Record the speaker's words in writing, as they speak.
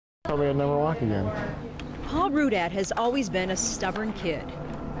Told me I'd never walk again. Paul Rudat has always been a stubborn kid.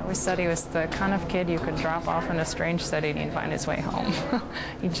 I always said he was the kind of kid you could drop off in a strange city and he'd find his way home.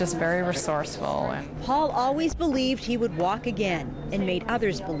 He's just very resourceful. Paul always believed he would walk again and made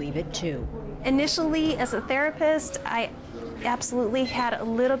others believe it too. Initially, as a therapist, I absolutely had a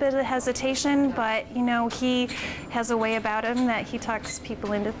little bit of hesitation, but you know, he has a way about him that he talks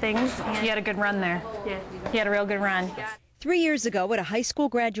people into things. He had a good run there. Yeah. He had a real good run. 3 years ago at a high school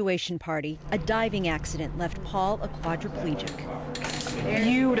graduation party, a diving accident left Paul a quadriplegic.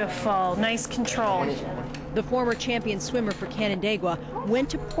 Beautiful, nice control. The former champion swimmer for Canandaigua went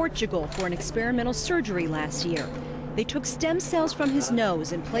to Portugal for an experimental surgery last year. They took stem cells from his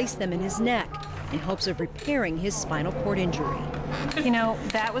nose and placed them in his neck in hopes of repairing his spinal cord injury. You know,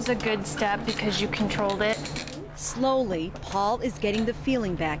 that was a good step because you controlled it. Slowly, Paul is getting the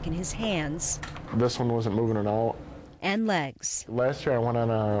feeling back in his hands. This one wasn't moving at all. And legs. Last year I went on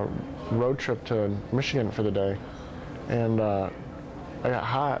a road trip to Michigan for the day, and I got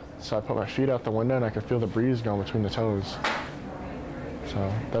hot, so I put my feet out the window and I could feel the breeze going between the toes.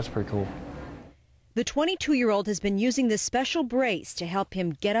 So that's pretty cool. The 22-year-old has been using this special brace to help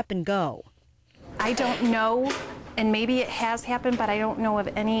him get up and go. I don't know, and maybe it has happened, but I don't know of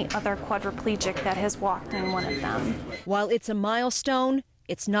any other quadriplegic that has walked in one of them. While it's a milestone,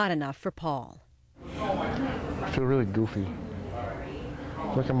 it's not enough for Paul. I feel really goofy.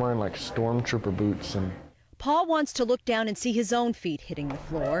 Like I'm wearing like stormtrooper boots. And Paul wants to look down and see his own feet hitting the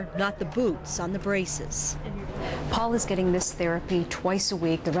floor, not the boots on the braces. Paul is getting this therapy twice a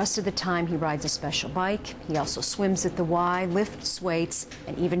week. The rest of the time he rides a special bike. He also swims at the Y, lifts weights,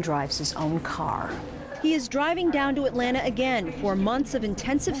 and even drives his own car. He is driving down to Atlanta again for months of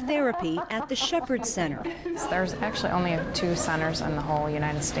intensive therapy at the Shepherd Center. There's actually only 2 centers in the whole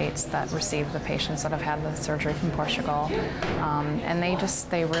United States that receive the patients that have had the surgery from Portugal. And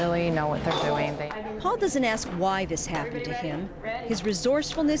they really know what they're doing. Paul doesn't ask why this happened to him. His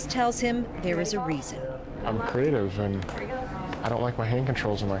resourcefulness tells him there is a reason. I'm creative, and I don't like my hand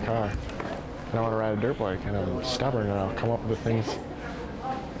controls in my car. And I want to ride a dirt bike, and I'm stubborn, and I'll come up with things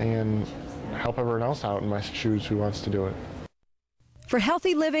and help everyone else out in my shoes who wants to do it. For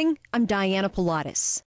Healthy Living, I'm Diana Pilatus.